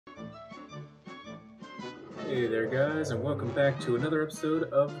Hey there, guys, and welcome back to another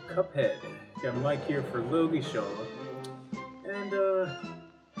episode of Cuphead. Got Mike here for Logie Shaw, and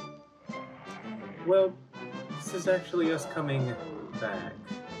well, this is actually us coming back.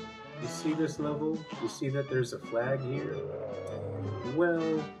 You see this level? You see that there's a flag here?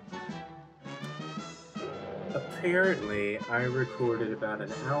 Well, apparently I recorded about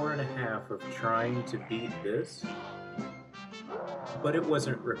an hour and a half of trying to beat this, but it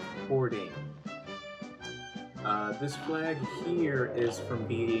wasn't recording. This flag here is from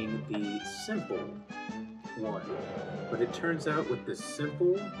beating the simple one, but it turns out with the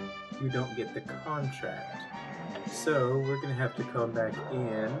simple, you don't get the contract. So we're gonna have to come back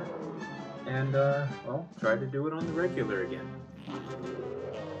in and, well, try to do it on the regular again.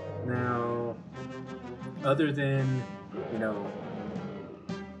 Now, other than,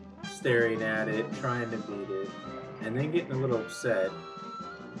 staring at it, trying to beat it, and then getting a little upset,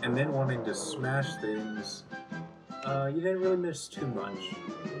 and then wanting to smash things, you didn't really miss too much.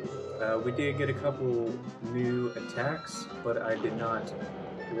 We did get a couple new attacks, but I did not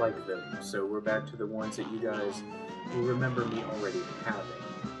like them, so we're back to the ones that you guys will remember me already having.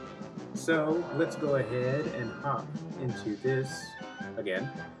 So, let's go ahead and hop into this again,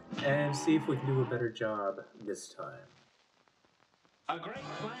 and see if we can do a better job this time. A great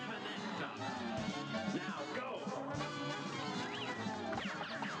slam and then some. Now go!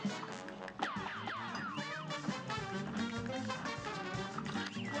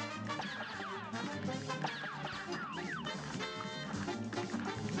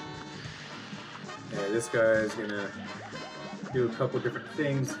 Yeah, this guy's gonna do a couple different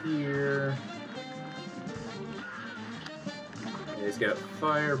things here. Yeah, he's got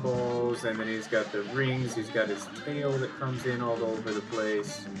fireballs, and then he's got the rings, he's got his tail that comes in all over the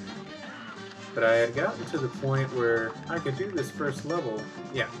place. But I had gotten to the point where I could do this first level,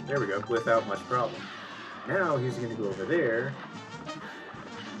 yeah, there we go, without much problem. Now he's gonna go over there,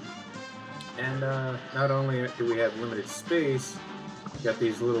 and not only do we have limited space, we got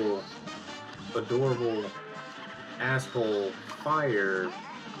these little adorable asshole fire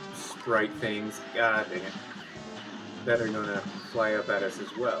sprite things, god dang it, that are gonna fly up at us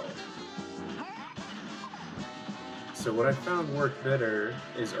as well. So what I found worked better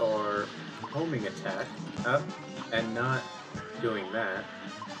is our homing attack, up and not doing that.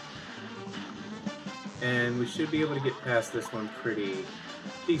 And we should be able to get past this one pretty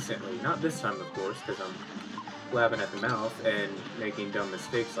decently. Not this time, of course, because I'm blabbing at the mouth and making dumb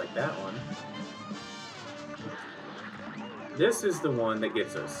mistakes like that one. This is the one that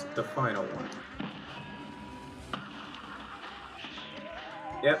gets us, the final one.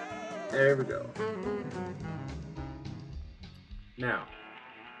 Yep, there we go. Now,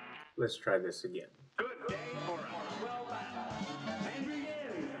 let's try this again. Good day for a well battle. And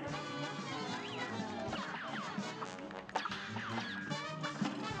begin!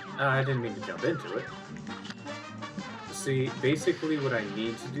 I didn't mean to jump into it. See, basically what I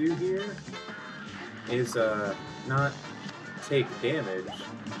need to do here is not take damage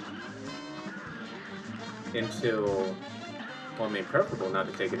until, well, I mean, preferable not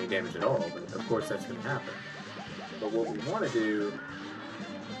to take any damage at all, but of course that's going to happen. But what we want to do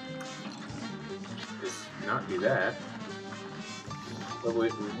is not do that. But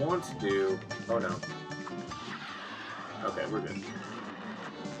what we want to do, oh no. Okay, we're good.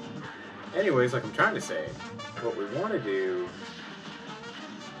 Anyways, like I'm trying to say, what we want to do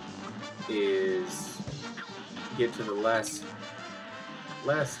is get to the last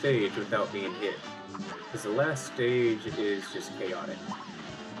stage without being hit, because the last stage is just chaotic.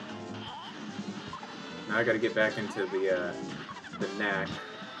 Now I got to get back into the knack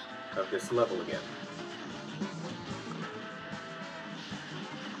of this level again.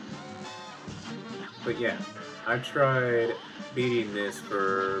 But yeah, I've tried beating this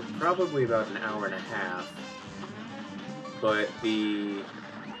for probably about an hour and a half, but the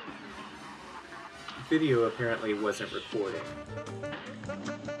video apparently wasn't recording.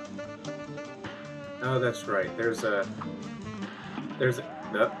 Oh, that's right. There's a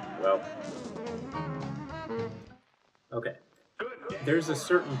no, well, okay. There's a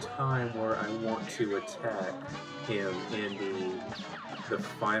certain time where I want to attack him in the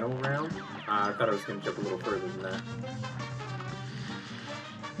final round. I thought I was going to jump a little further than that.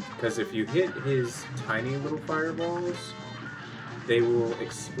 Because if you hit his tiny little fireballs, they will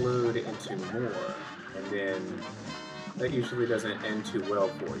explode into more, and then that usually doesn't end too well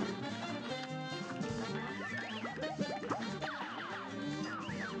for you.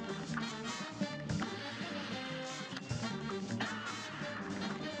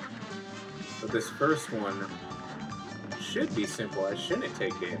 But this first one should be simple. I shouldn't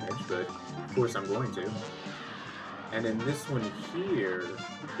take damage, but of course I'm going to. And in this one here,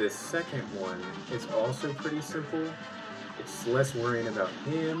 this second one, is also pretty simple. It's less worrying about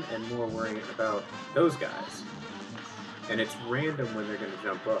him and more worrying about those guys. And it's random when they're going to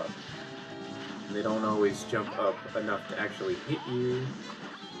jump up. And they don't always jump up enough to actually hit you,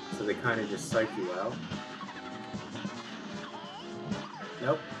 so they kind of just psych you out.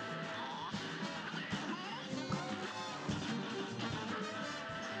 Nope.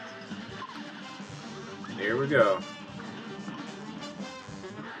 Here we go.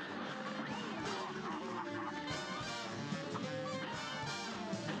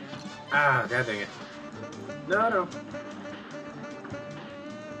 Ah, god dang it. No, no.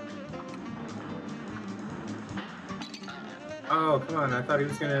 Oh, come on, I thought he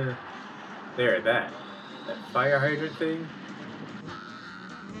was gonna... There, that fire hydrant thing.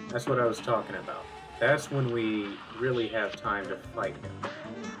 That's what I was talking about. That's when we really have time to fight him,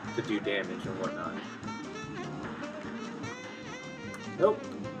 to do damage and whatnot. Nope.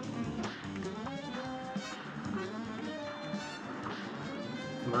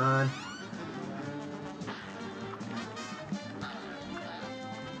 Come on.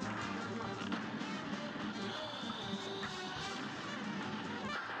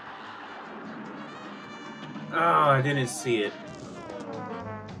 Oh, I didn't see it.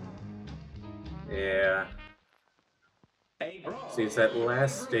 Yeah. See, it's that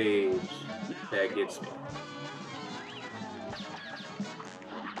last stage that gets me.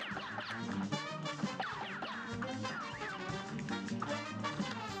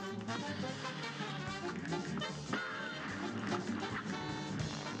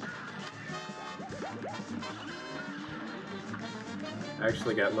 I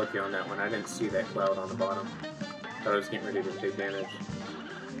actually got lucky on that one. I didn't see that cloud on the bottom. Thought I was getting ready to take damage.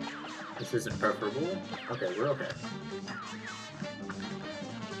 This isn't preferable. Okay, we're okay.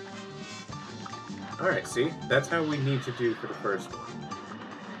 Alright, see? That's how we need to do for the first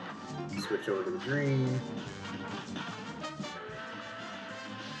one. Switch over to the green.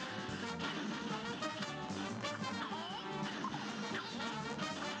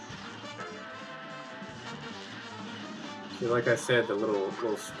 See, like I said, the little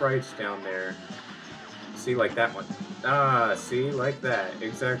sprites down there. See, like that one. Ah, see, like that.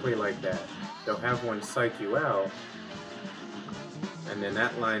 Exactly like that. They'll have one psych you out, and then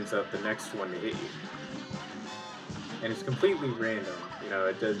that lines up the next one to hit you. And it's completely random. You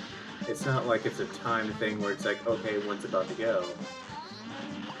know, it's not like it's a time thing where it's like, okay, one's about to go.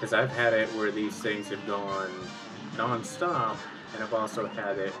 Because I've had it where these things have gone non-stop, and I've also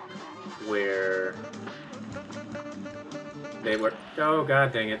had it where they were... Oh,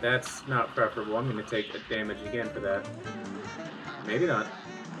 god dang it, that's not preferable. I'm going to take damage again for that. Maybe not.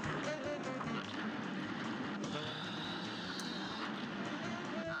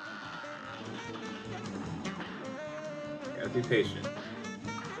 Gotta be patient.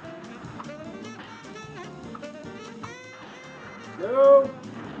 No!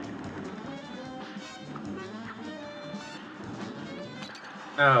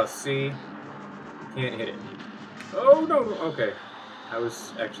 Oh, see? Can't hit it. Oh, no! Okay. I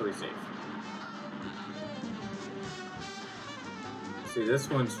was actually safe. See, this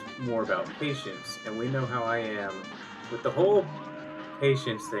one's more about patience, and we know how I am. With the whole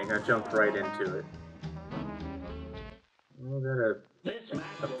patience thing, I jumped right into it. Oh,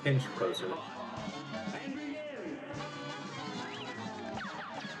 got a pinch closer.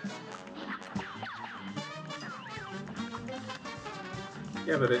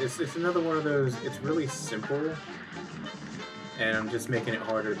 Yeah, but it's another one of those, it's really simple, and I'm just making it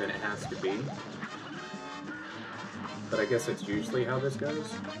harder than it has to be. But I guess that's usually how this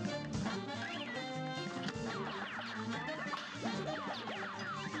goes.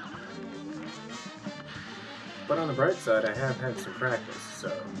 But on the bright side, I have had some practice,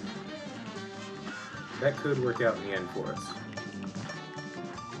 so that could work out in the end for us.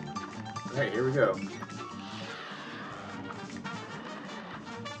 Alright, here we go.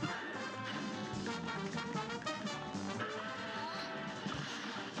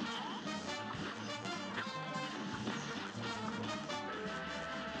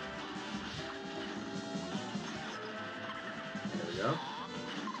 Go.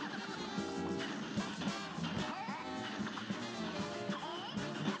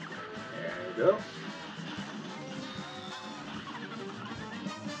 There we go.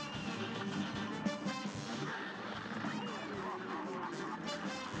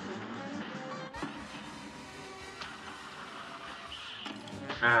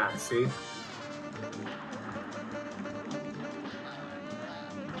 Ah, see?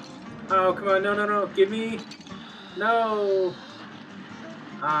 Oh, come on, no, no, no, give me... No!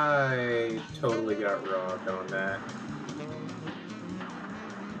 I totally got robbed on that.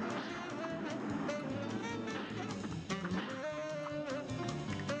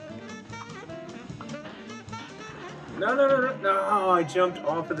 No, no, no, no, no! I jumped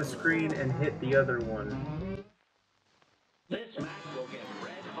off of the screen and hit the other one. This match will get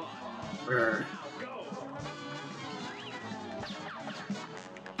red hot. Urgh.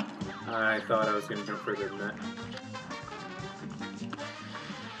 Now go. I thought I was gonna jump further than that.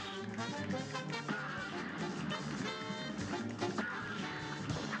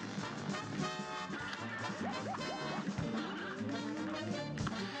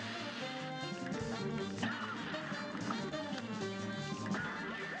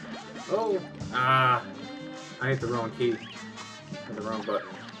 Oh! Ah! I hit the wrong key. And the wrong button.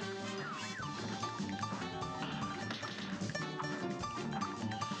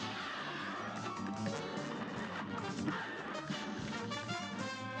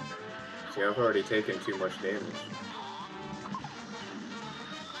 See, I've already taken too much damage.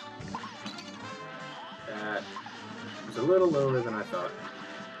 That was a little lower than I thought.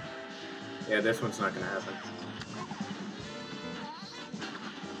 Yeah, this one's not gonna happen.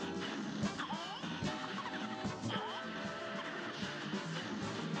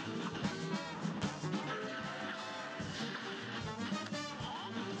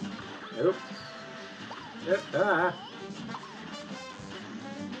 Nope. Ah!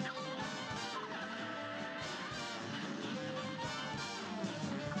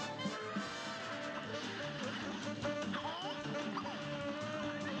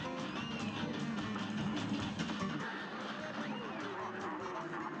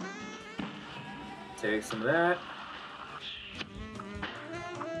 Take some of that.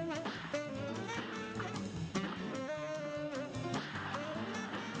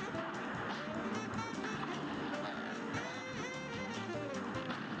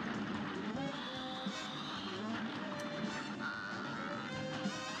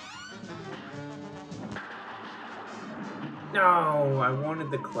 No, I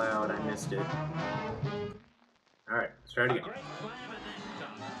wanted the cloud. I missed it. Alright, let's try it A again. great slam and then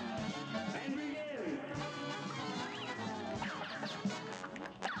some. And begin.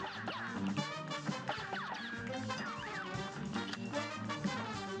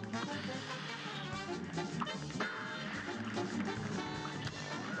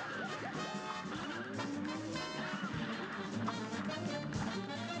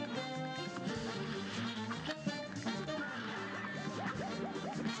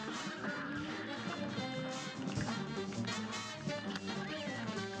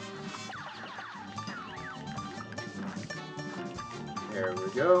 There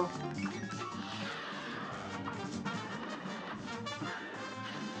we go.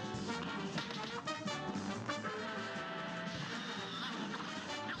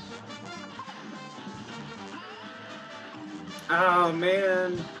 Oh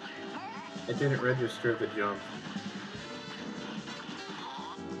man, it didn't register the jump.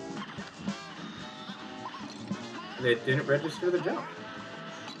 It didn't register the jump.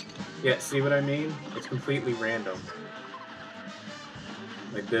 Yeah, see what I mean? It's completely random.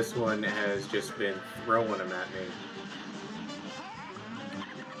 Like this one has just been throwing them at me.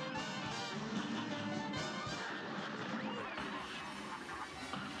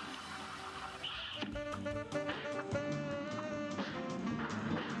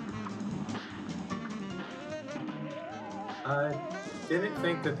 I didn't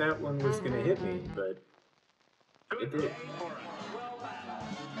think that that one was gonna hit me, but it did. For a swell battle.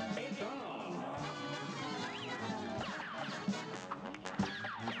 It's on.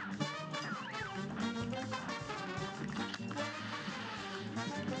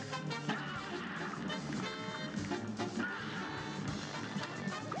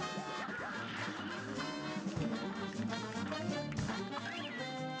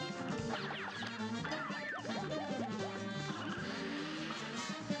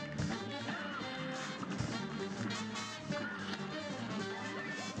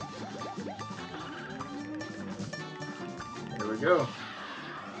 There we go.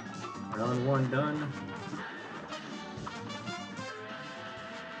 Round one done.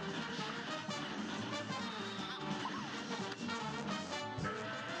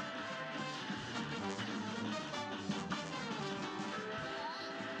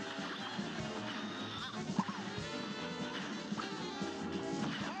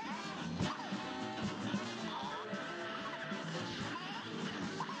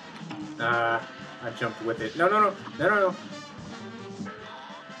 I jumped with it. No, no, no, no, no, no.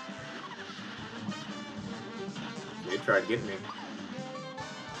 It tried getting me.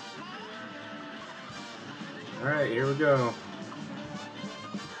 Alright, here we go.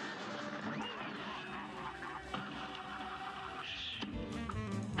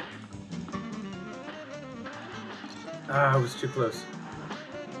 Ah, I was too close.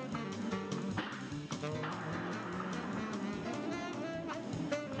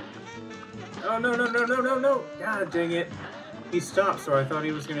 Oh, no, no, no, no, no, no! God dang it. He stopped, so I thought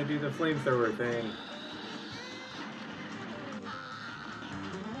he was going to do the flamethrower thing.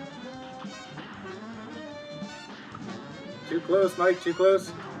 Too close, Mike, too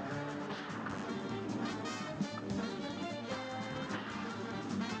close.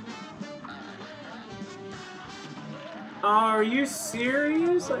 Are you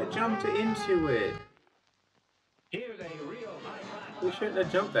serious? I jumped into it. Here's a real high-class. We shouldn't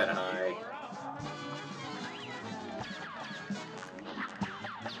have jumped that high.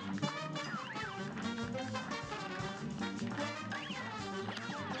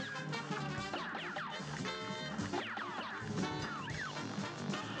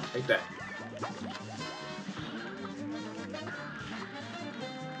 Take that.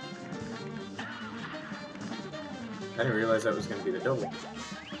 I didn't realize that was going to be the double.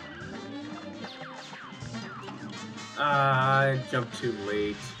 I jumped too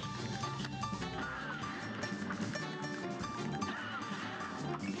late.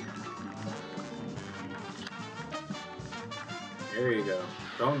 There you go.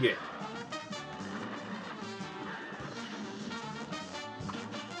 Don't get.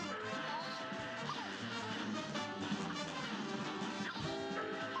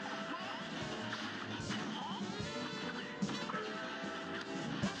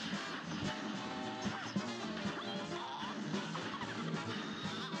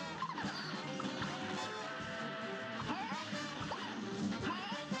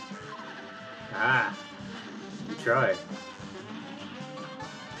 Ah, you tried.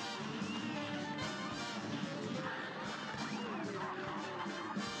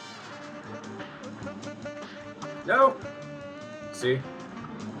 No! See?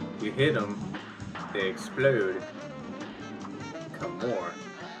 You hit them, they explode. Come more.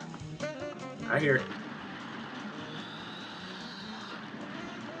 I hear it.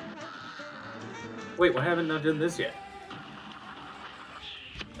 Wait, why haven't I done this yet?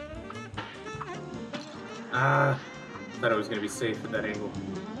 Ah, thought I was gonna be safe at that angle.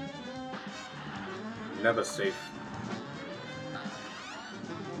 Never safe.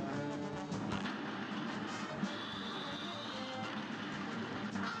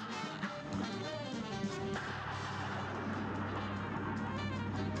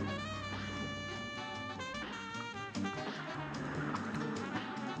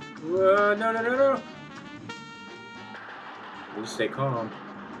 No, no, no, no. You stay calm.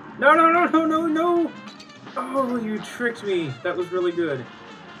 No, no, no, no, no, no! Oh, you tricked me. That was really good.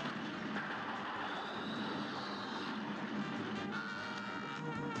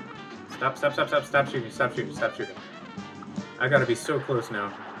 Stop, stop, stop, stop, stop shooting, stop shooting, stop shooting. I gotta be so close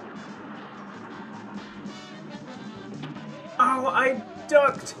now. Oh, I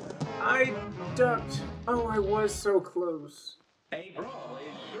ducked! I ducked! Oh, I was so close. A brawl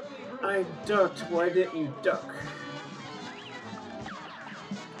is surely brewing. I ducked. Why didn't you duck?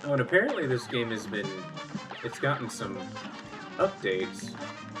 Oh, and apparently this game has been... It's gotten some updates.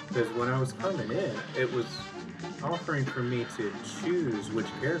 Because when I was coming in, it was offering for me to choose which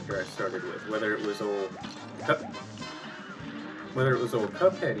character I started with. Whether it was old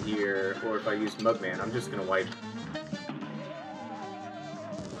Cuphead here, or if I used Mugman. I'm just gonna wipe.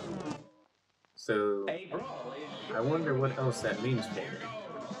 So, A brawl is I wonder what else that means for me.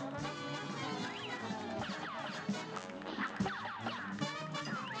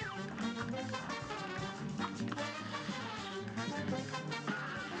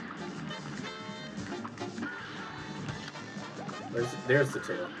 There's the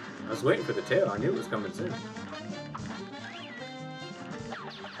tail. I was waiting for the tail. I knew it was coming soon.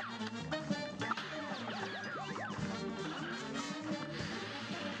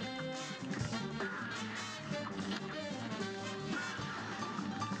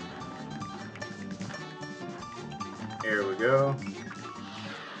 There we go.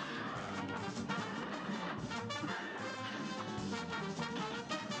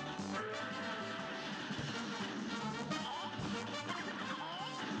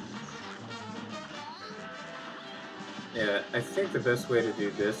 Yeah, I think the best way to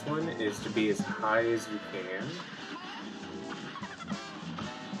do this one is to be as high as you can.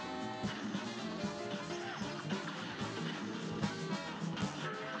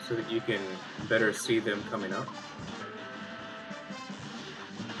 So that you can better see them coming up.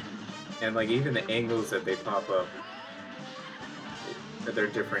 And like even the angles that they pop up, they're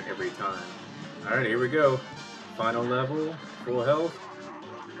different every time. Alright, here we go. Final level, full health.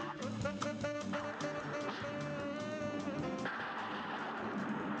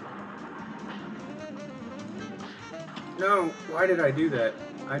 No, why did I do that?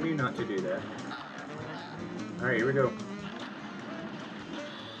 I knew not to do that. Alright, here we go.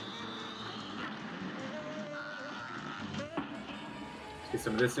 Let's get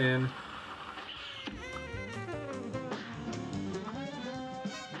some of this in.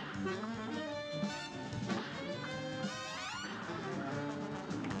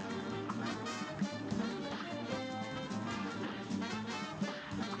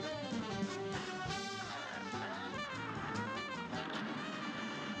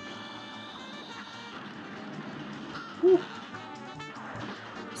 Whew.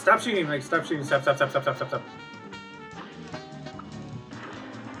 Stop shooting, like, stop shooting, stop.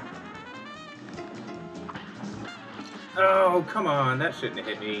 Oh, come on, that shouldn't have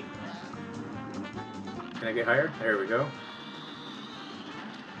hit me. Can I get higher? There we go.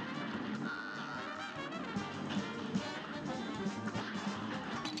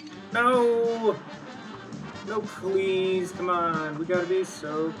 No! No, please, come on, we gotta be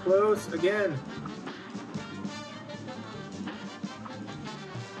so close again.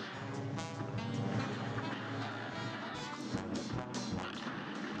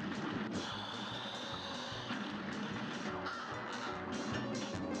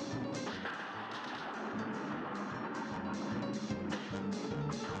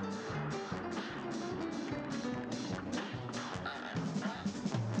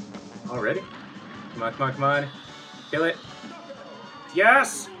 Already? Come on, come on, come on. Kill it.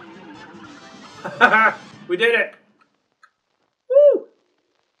 Yes! We did it! Woo!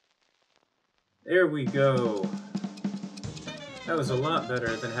 There we go. That was a lot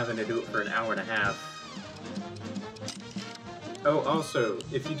better than having to do it for an hour and a half. Oh, also,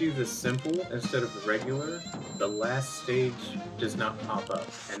 if you do the simple instead of the regular, the last stage does not pop up,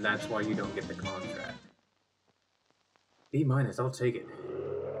 and that's why you don't get the contract. B-, I'll take it.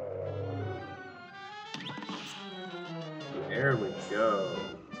 There we go.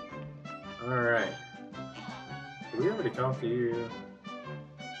 Alright. Did we already talk to you?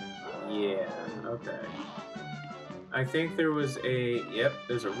 Yeah, okay. I think there was a... Yep,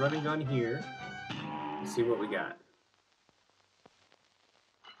 there's a running gun here. Let's see what we got.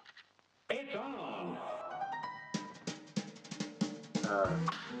 It's on.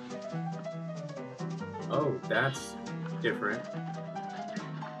 Oh, that's different.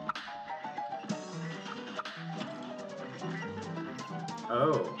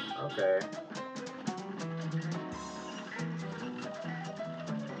 Oh, okay.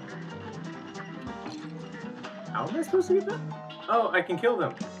 How am I supposed to get that? Oh, I can kill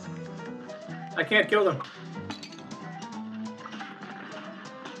them. I can't kill them.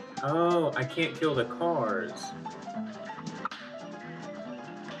 Oh, I can't kill the cars.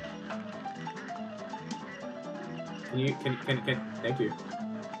 Can you, thank you.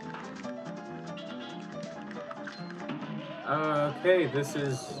 Okay, this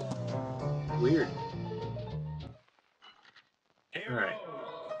is weird. Alright.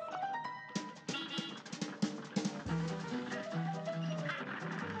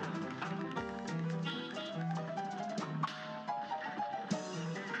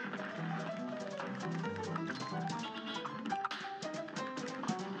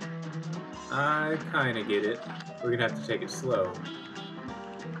 I kinda get it. We're gonna have to take it slow.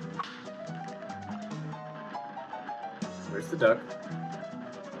 Where's the duck?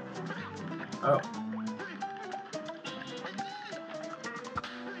 Oh.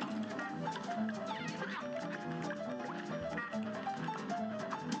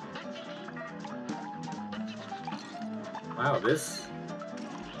 Wow, this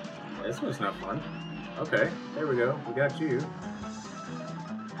one's not fun. Okay, there we go. We got you.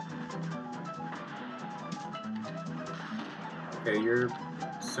 Okay, you're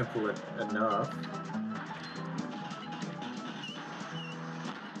simple enough.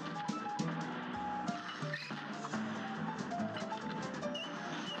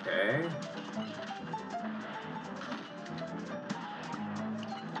 Okay.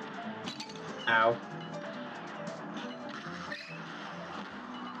 Ow.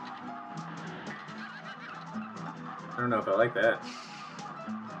 I don't know if I like that.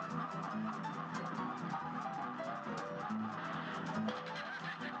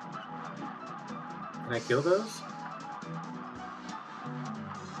 Can I kill those?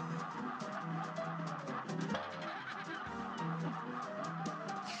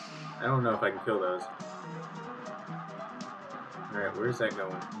 I don't know if I can kill those. Alright, where's that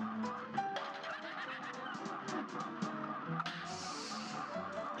going?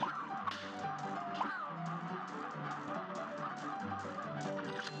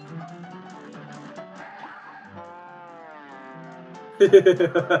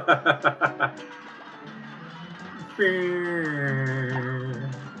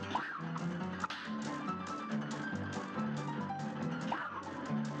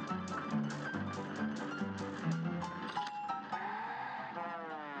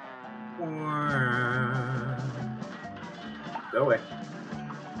 Go away.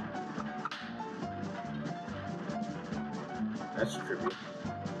 That's trippy.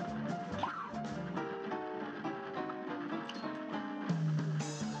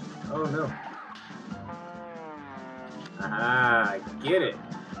 Oh no. Ah, I get it.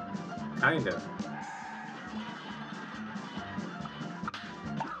 Kinda.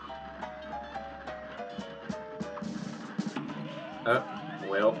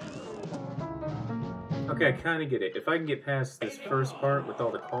 Well. Okay, I kinda get it. If I can get past this first part with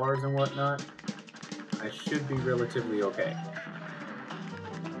all the cars and whatnot, I should be relatively okay.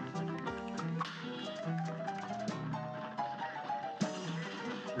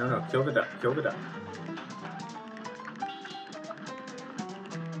 No, no, kill the duck. Kill the duck.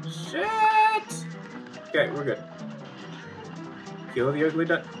 Shit! Okay, we're good. Kill the ugly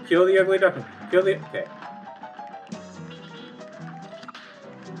duck. Kill the ugly duckling. Kill the... Okay.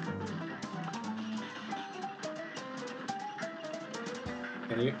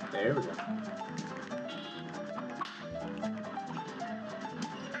 Can you... There we go.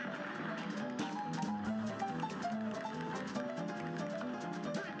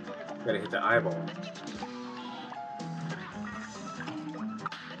 Gotta hit the eyeball.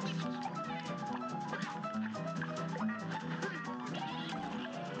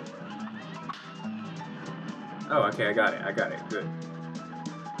 Oh, okay, I got it. I got it. Good.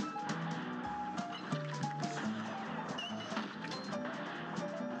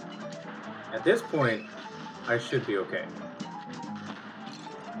 At this point, I should be okay.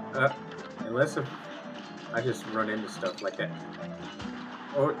 Unless if I just run into stuff like that.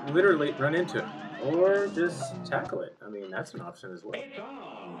 Or literally run into it. Or just tackle it. I mean, that's an option as well. It's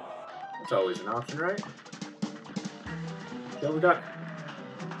on. That's always an option, right? Kill the duck.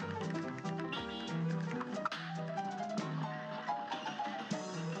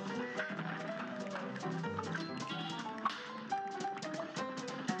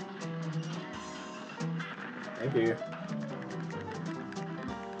 Thank you.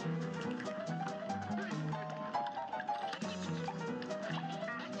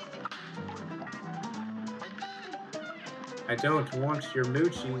 I don't want your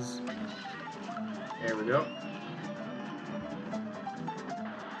moochies. There we go.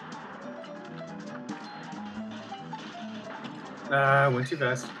 Went too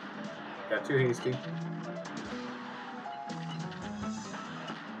fast. Got too hasty.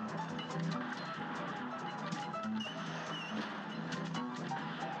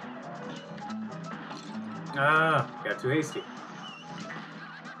 Got too hasty.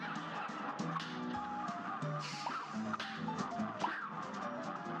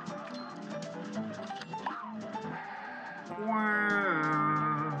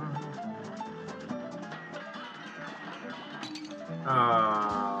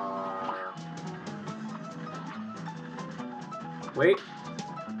 Wait.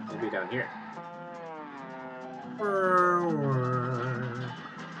 Maybe down here.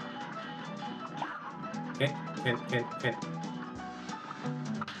 Can.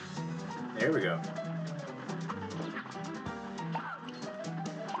 There we go.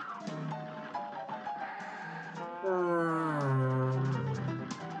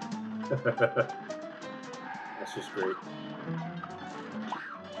 That's just great.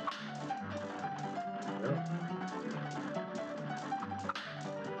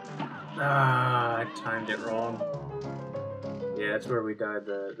 I timed it wrong. Yeah, that's where we died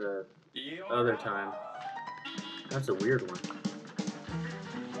the other time. That's a weird one.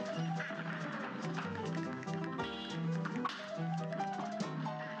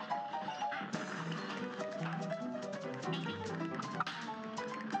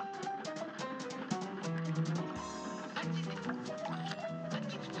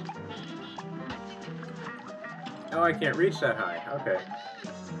 Oh, I can't reach that high. Okay.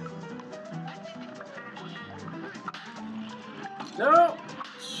 No!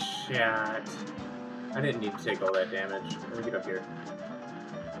 Shit. I didn't need to take all that damage. Let me get up here.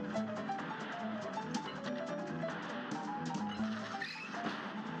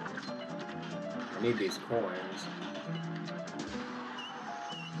 I need these coins.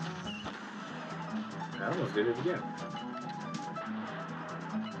 I almost did it again.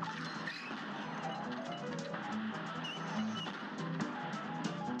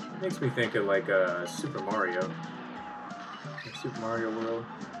 Makes me think of like Super Mario. Super Mario World.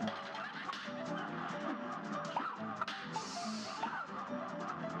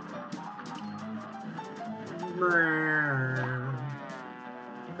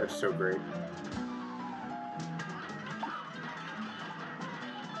 That's so great.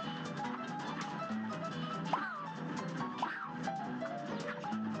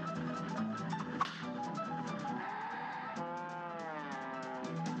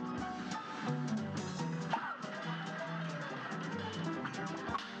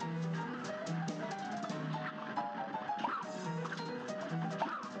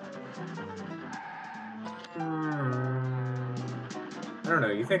 I don't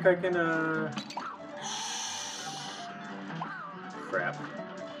know. You think I can, crap.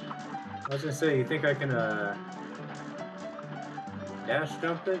 I was gonna say, you think I can, dash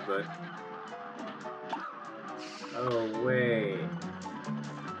jump it, but... Oh, wait.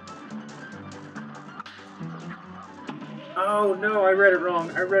 Oh, no, I read it wrong.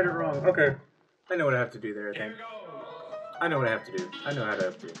 I read it wrong. Okay. I know what I have to do there, I think. I know what I have to do. I know how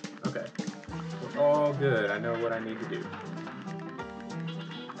to do. Okay. We're all good. I know what I need to do.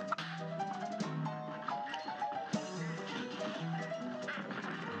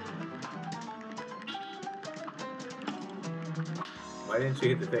 Why didn't you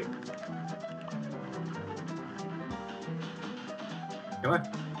hit the thing? Come on.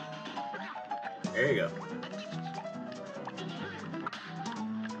 There you go.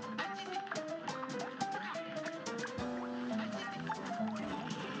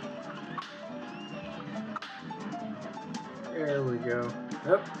 There we go.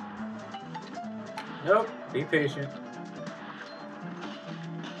 Nope. Nope. Be patient.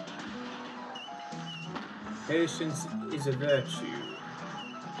 Patience is a virtue.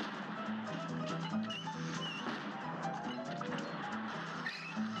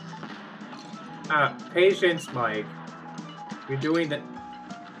 Patience, Mike. You're doing the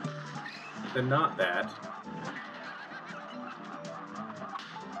not that.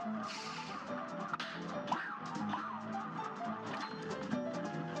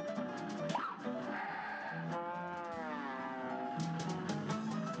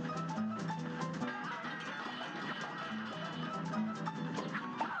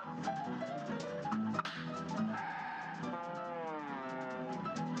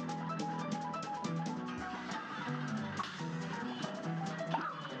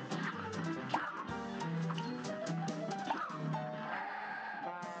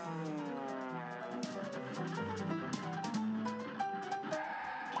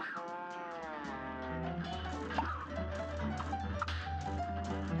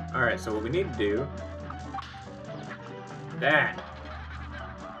 Alright, so what we need to do... That!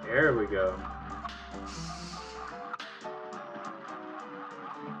 There we go.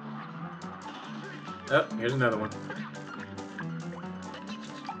 Oh, here's another one.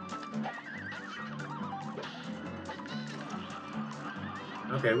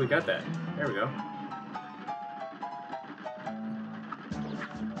 Okay, we got that. There we go.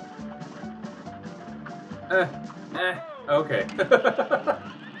 Okay.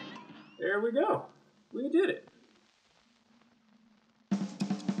 There we go. We did it.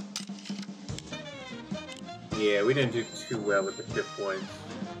 Yeah, we didn't do too well with the chip points.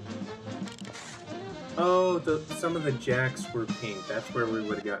 Oh, some of the jacks were pink. That's where we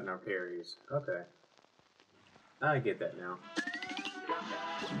would have gotten our parries. Okay. I get that now.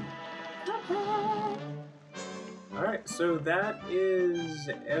 Alright, so that is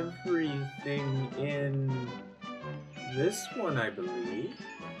everything in this one, I believe.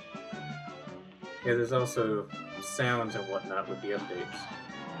 Yeah, there's also sounds and whatnot with the updates.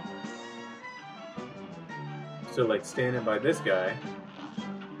 So, like, standing by this guy,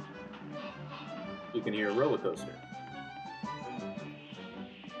 you can hear a roller coaster.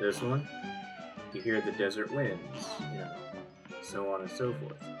 This one, you hear the desert winds, you know, so on and so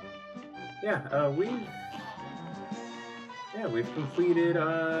forth. Yeah, we've completed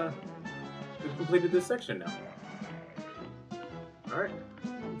this section now. All right,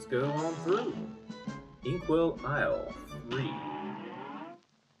 let's go on through. Inkwell Isle 3.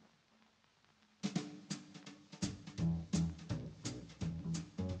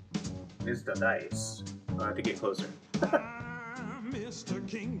 Mr. Dice. I have to get closer. I'm Mr.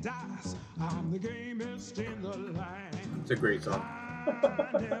 King Dice. I'm the gamest in the land. It's a great song.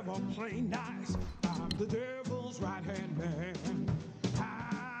 I never play nice. I'm the devil's right-hand man.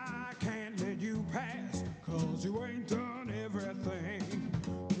 I can't let you pass, 'cause you ain't done everything.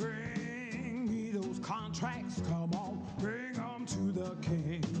 Bring me those contracts, come on, bring them to the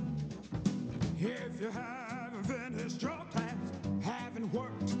king. If you haven't finished your task, haven't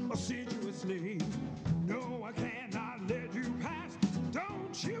worked assiduously, no, I cannot let you pass.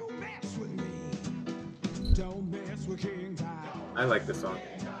 Don't you mess with me. Don't mess with King Dice. I like this song.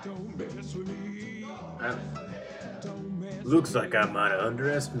 Don't mess with me. Looks like I might have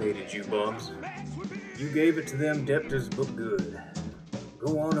underestimated you, bums. You gave it to them debtors but good.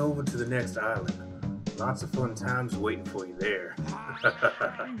 Go on over to the next island. Lots of fun times waiting for you there.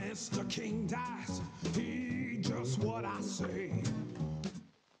 Mr. King dies, he just what I say.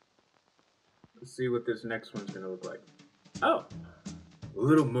 Let's see what this next one's gonna look like. Oh!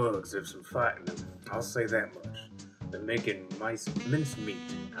 Little mugs have some fight in them, I'll say that much. They're making mincemeat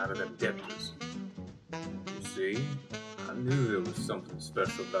out of them debtors. You see, I knew there was something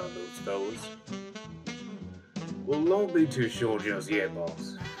special about those fellas. Well, don't be too sure just yet,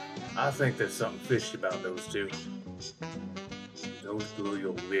 boss. I think there's something fishy about those two. Don't blow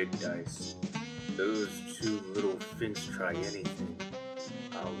your lid, Dice. Those two little finks try anything.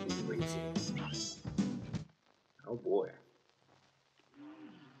 I'll be waiting. Oh boy.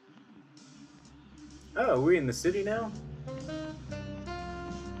 Oh, are we in the city now?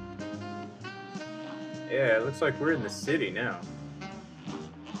 Yeah, it looks like we're in the city now.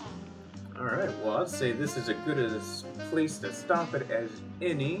 Alright, well I'd say this is as good a place to stop it as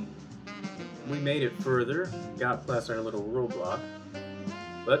any. We made it further, got past our little roadblock.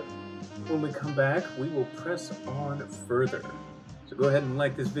 But when we come back, we will press on further. So go ahead and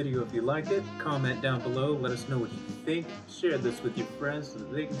like this video if you liked it, comment down below, let us know what you think, share this with your friends so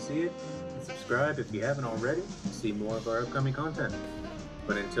that they can see it, and subscribe if you haven't already to see more of our upcoming content.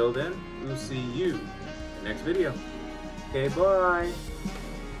 But until then, we'll see you in the next video. Okay, bye!